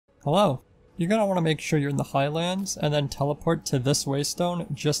Hello. You're gonna want to make sure you're in the Highlands and then teleport to this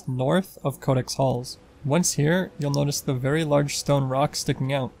waystone just north of Codex Halls. Once here, you'll notice the very large stone rock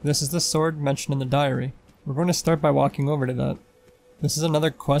sticking out. This is the sword mentioned in the diary. We're going to start by walking over to that. This is another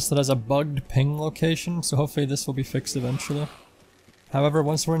quest that has a bugged ping location, so hopefully this will be fixed eventually. However,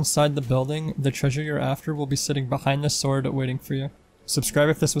 once we're inside the building, the treasure you're after will be sitting behind the sword waiting for you. Subscribe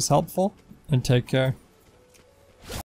if this was helpful, and take care.